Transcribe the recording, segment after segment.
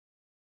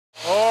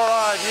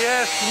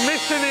It's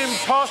mission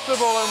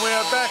impossible, and we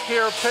are back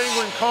here at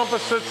Penguin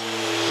Composites,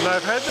 and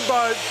they've had the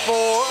boat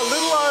for a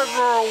little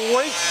over a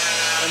week,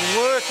 and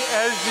work,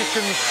 as you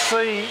can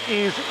see,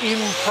 is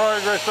in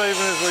progress even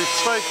as we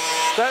speak.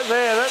 That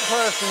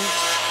person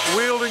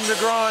wielding the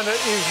grinder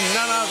is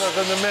none other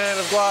than the man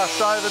of glass,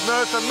 David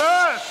Mercer.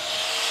 Merce!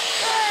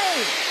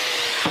 Hey!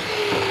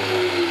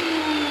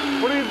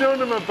 What are you doing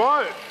to my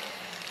boat?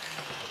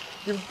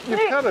 You've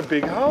cut a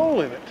big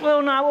hole in it.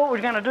 Well, no, what we're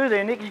going to do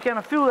there, Nick, is going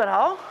to fill that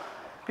hole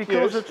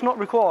because it's not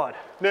required.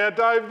 Now,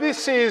 Dave,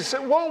 this is,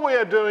 what we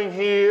are doing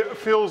here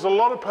fills a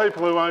lot of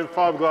people who own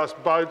fiberglass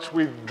boats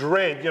with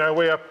dread. You know,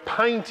 we are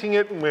painting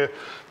it and we're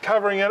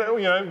covering it,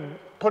 you know,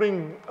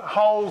 putting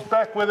holes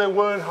back where there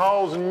weren't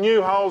holes and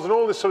new holes and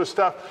all this sort of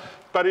stuff.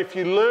 But if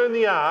you learn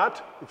the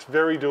art, it's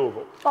very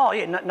doable. Oh,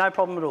 yeah, no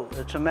problem at all.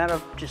 It's a matter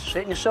of just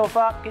setting yourself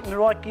up, getting the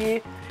right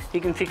gear. You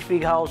can fix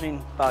big holes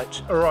in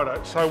boats.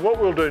 Righto, so what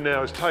we'll do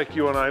now is take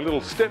you on a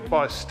little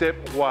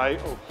step-by-step way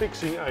of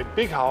fixing a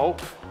big hole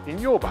in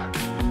your boat.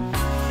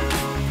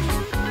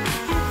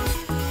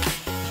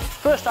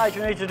 First stage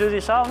we need to do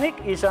this hole,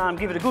 Nick, is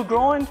give it a good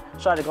grind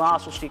so the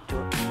glass will stick to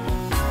it.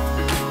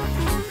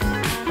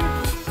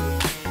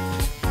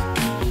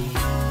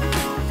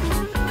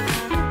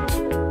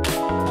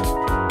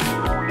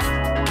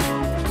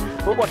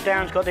 But what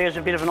Darren's got there is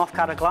a bit of an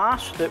off-cut of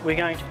glass that we're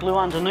going to glue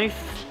underneath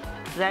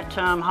that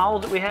hole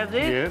that we have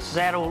there. Yes.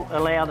 That'll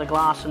allow the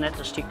glass and that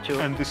to stick to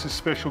it. And this is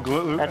special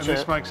glue, and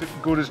this makes it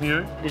good as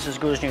new? This is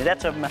good as new.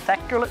 That's a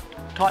methaculate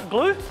type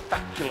glue.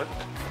 Methaculate.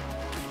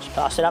 Just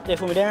pass it up there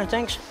for me, Darren,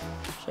 thanks.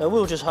 So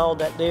we'll just hold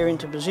that there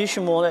into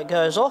position while that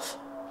goes off.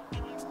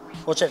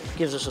 What's that?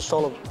 Gives us a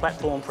solid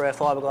platform for our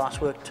fiberglass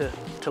work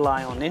to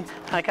lay on then.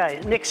 Okay,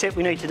 next step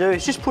we need to do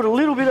is just put a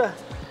little bit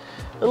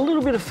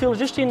of filler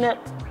just in that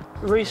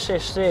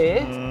recess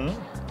there.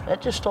 That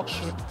just stops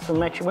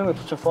from actually, when we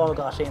put some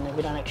fiberglass in there,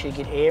 we don't actually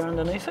get air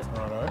underneath it.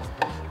 Righto.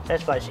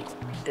 That's basic.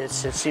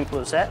 It's as simple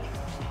as that.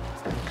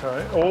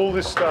 Okay, all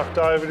this stuff,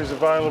 David, is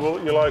available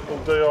at your local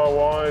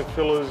DIY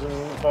fillers and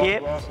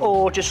fiberglass? Yep,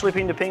 or just slip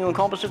into Penguin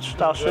Composites.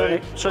 They'll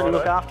certainly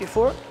look after you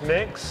for it.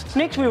 Next?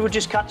 Next we would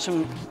just cut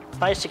some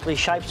basically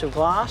shapes of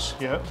glass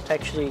to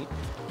actually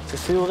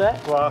fulfill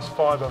that. Glass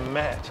fibre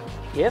mat.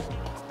 Yep,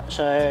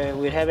 so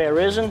we'd have our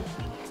resin,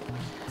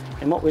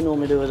 and what we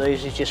normally do with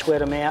these is just wet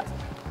them out.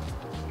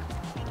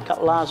 A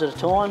couple of layers at a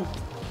time.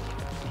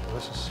 Well,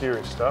 this is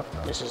serious stuff.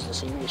 This is the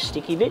serious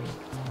sticky bit.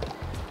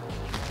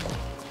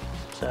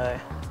 So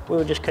we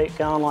would just keep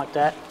going like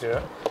that.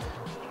 Yeah.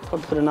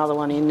 Probably put another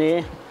one in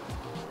there.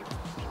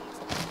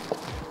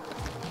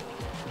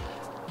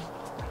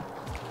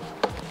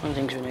 One of the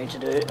things we need to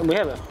do, and we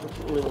have a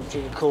little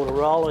jig called a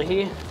roller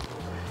here.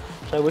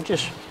 So we'll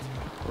just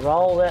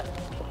roll that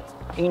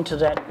into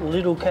that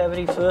little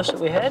cavity first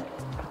that we had.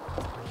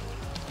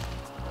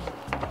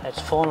 That's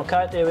the final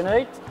coat there we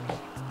need.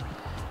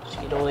 Just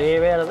get all the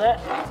air out of that.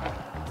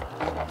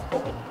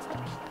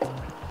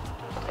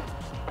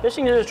 Best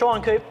thing to do is try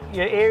and keep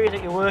your area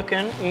that you're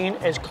working in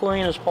as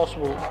clean as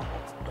possible.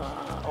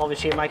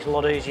 Obviously it makes it a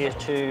lot easier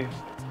to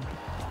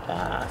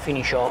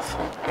finish off.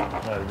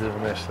 A bit of a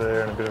mess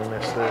there and a bit of a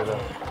mess there though.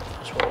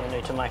 That's why we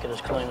need to make it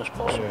as clean as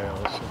possible. Yeah,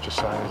 I was just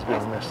saying there's a bit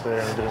of a mess there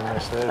and a bit of a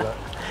mess there though.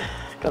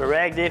 Got a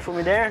rag there for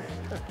me, Darren.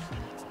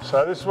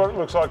 So this is what it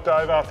looks like,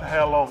 Dave, after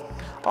how long?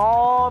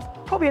 Oh,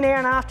 probably an hour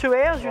and a half, 2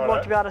 hours. You'd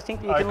like to be able to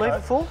think that you can leave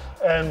it for.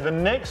 And the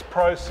next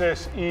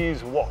process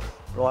is what?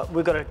 Right,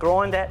 we've got to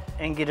grind that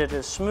and get it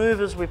as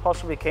smooth as we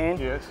possibly can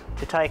to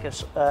take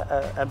us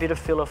a bit of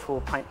filler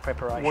for paint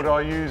preparation. Would I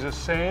use a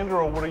sander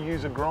or would I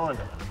use a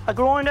grinder? A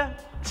grinder,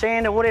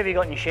 sander, whatever you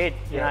got in your shed.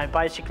 You know,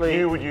 basically.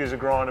 You would use a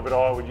grinder, but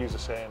I would use a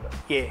sander.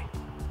 Yeah.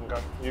 Okay,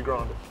 you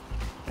grind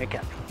it. Okay.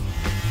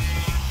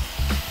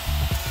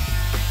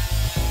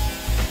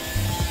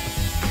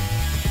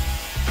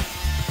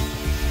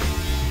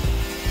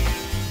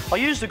 I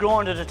use the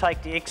grinder to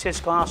take the excess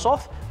glass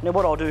off. Now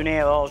what I'll do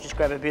now, I'll just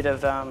grab a bit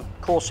of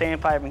coarse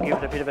sandpaper and give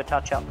it a bit of a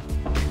touch up.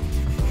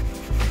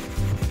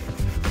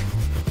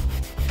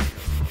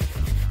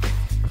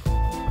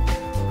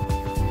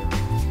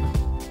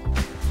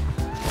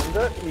 And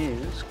that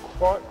is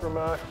quite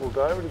remarkable,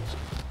 David. It's,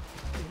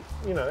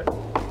 you know.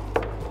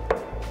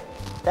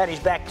 That is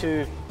back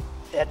to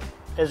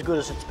as good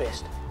as its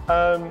best.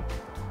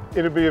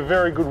 It'd be a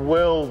very good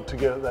weld to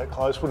get it that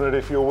close, wouldn't it,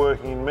 if you're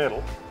working in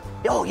metal?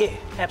 Oh yeah,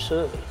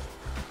 absolutely.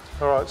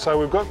 All right, so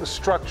we've got the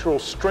structural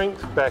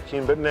strength back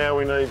in, but now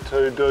we need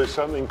to do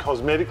something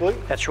cosmetically.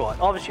 That's right.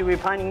 Obviously we're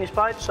painting this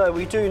boat, so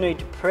we do need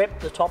to prep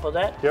the top of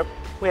that. Yep.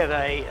 We have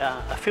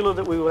a filler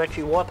that we will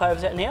actually wipe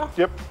over that now.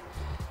 Yep.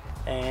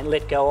 And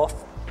let go off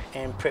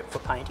and prep for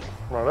painting.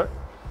 Righto.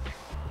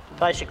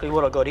 Basically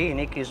what I've got here,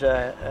 Nick, is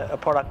a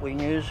product we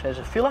use as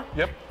a filler.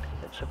 Yep.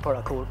 It's a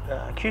product called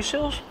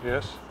Q-Seals.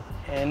 Yes.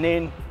 And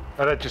then...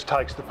 And that just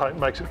takes the paint,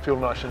 makes it feel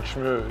nice and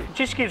smooth. It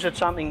just gives it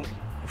something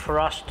for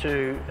us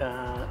to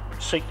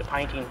seek the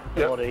painting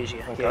a lot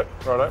easier. Okay, Yeah.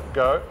 righto,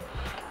 go.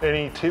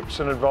 Any tips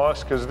and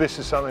advice? Because this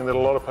is something that a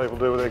lot of people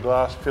do with their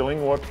glass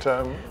filling.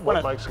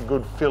 What makes a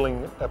good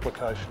filling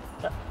application?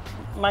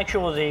 Make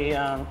sure the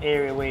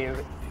area where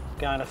you're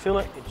going to fill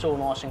it, it's all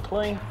nice and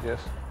clean. Yes.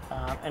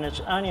 And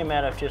it's only a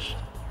matter of just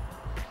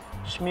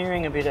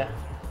smearing a bit of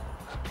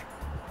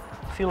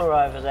filler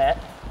over that.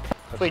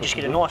 If we just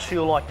get a nice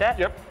fill like that,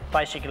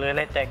 basically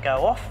let that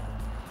go off,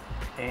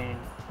 and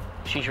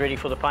she's ready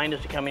for the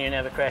painters to come in and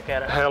have a crack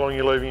at it. How long are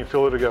you leaving your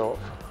filler to go off?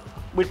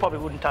 We probably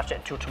wouldn't touch that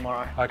until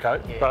tomorrow.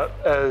 Okay, but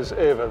as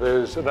ever,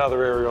 there's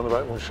another area on the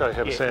boat, and we'll show you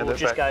how to sand we'll that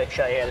just back. go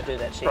show you how to do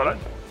that sanding. Righto.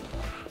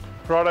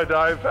 Righto,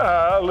 Dave,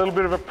 a little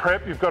bit of a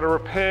prep. You've got a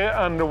repair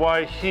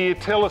underway here.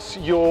 Tell us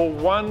your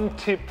one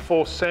tip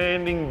for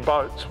sanding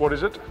boats. What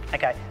is it?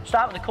 Okay,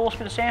 start with a coarse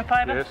bit of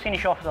sandpaper,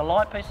 finish off with a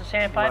light piece of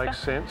sandpaper. Makes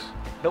sense.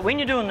 But when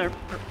you're doing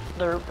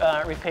the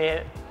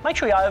repair, make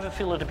sure you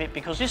overfill it a bit,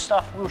 because this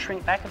stuff will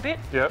shrink back a bit.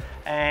 Yep.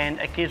 And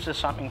it gives us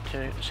something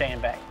to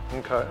sand back.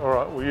 Okay, all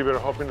right, well you better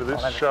hop into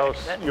this. Show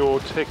us your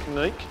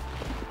technique.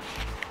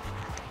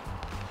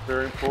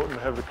 Very important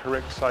to have the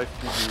correct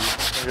safety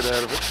gear. Get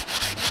out of it.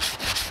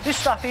 This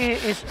stuff here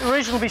is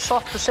reasonably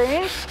soft to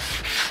sand,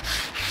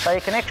 so you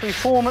can actually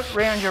form it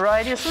round your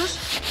radiuses.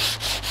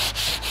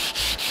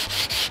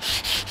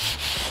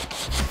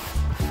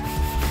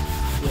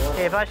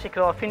 Yeah,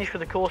 basically I've finished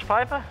with the coarse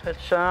paper.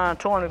 It's time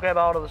to grab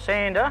hold of the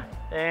sander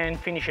and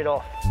finish it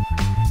off.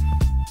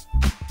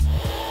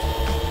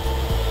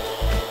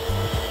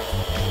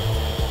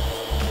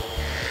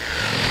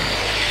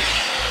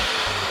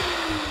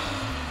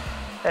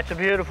 That's a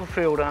beautiful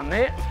fill done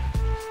there.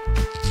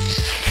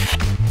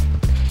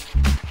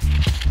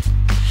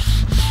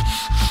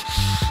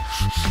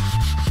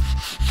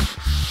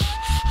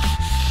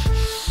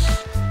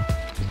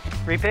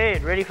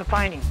 Repaired, ready for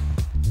painting.